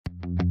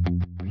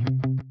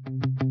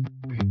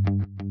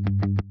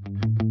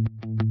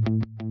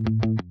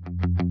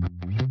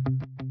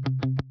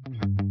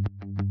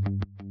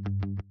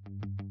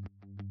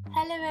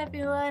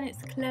everyone,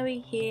 it's Chloe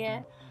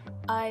here.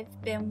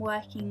 I've been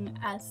working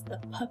as the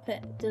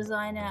puppet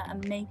designer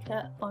and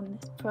maker on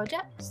this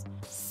project.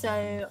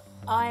 So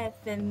I have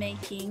been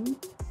making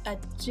a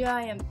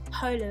giant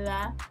polar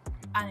bear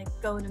and a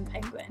golden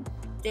penguin.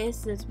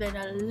 This has been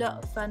a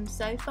lot of fun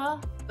so far,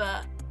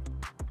 but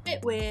a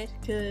bit weird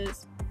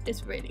because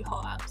it's really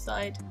hot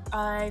outside.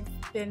 I've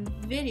been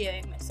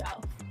videoing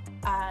myself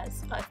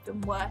as I've been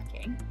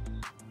working,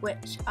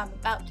 which I'm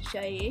about to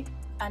show you,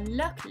 and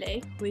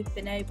luckily we've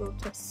been able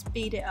to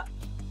speed it up,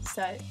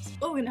 so it's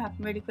all going to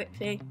happen really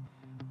quickly.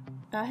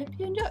 I hope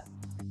you enjoy.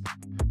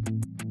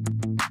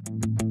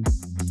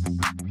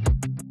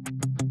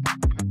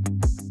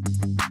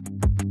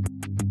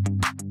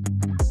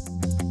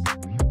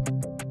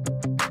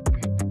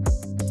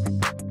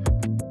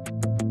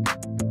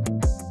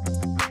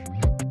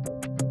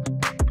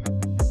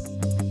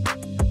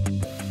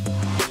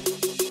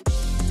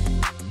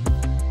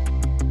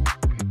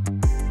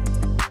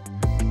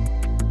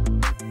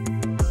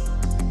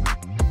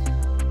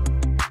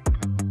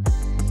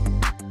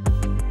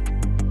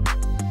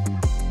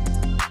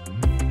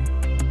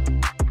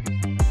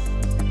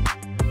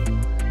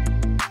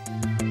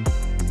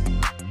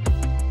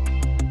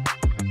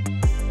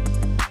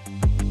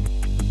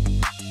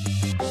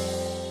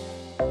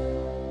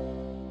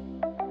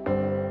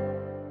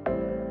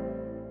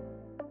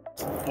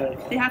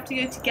 They have to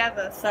go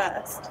together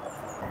first.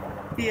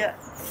 Yeah.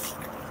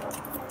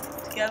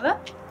 Together.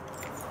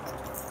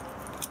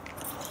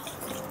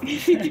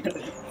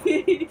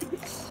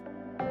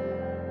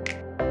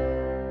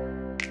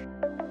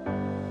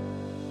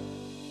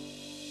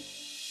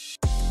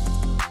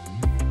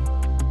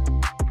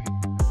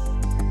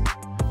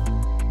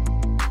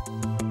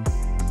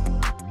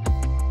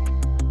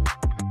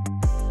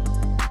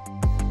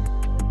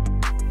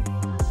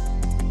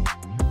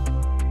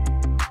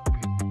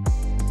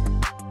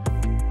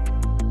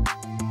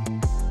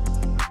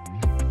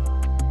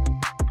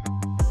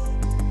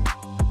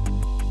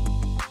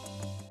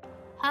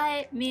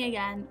 Hi, me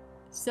again.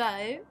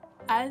 So,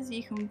 as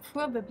you can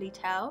probably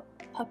tell,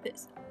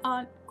 puppets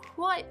aren't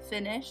quite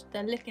finished.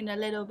 They're looking a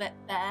little bit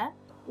bare.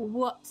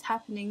 What's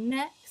happening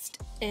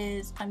next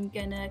is I'm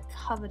gonna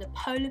cover the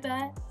polar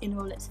bear in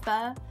all its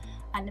fur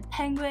and the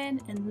penguin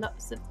in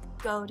lots of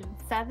golden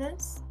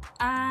feathers,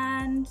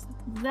 and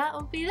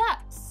that'll be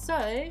that.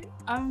 So,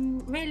 I'm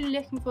really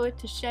looking forward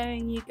to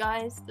showing you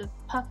guys the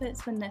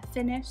puppets when they're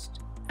finished,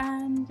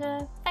 and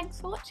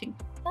thanks for watching.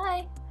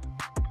 Bye!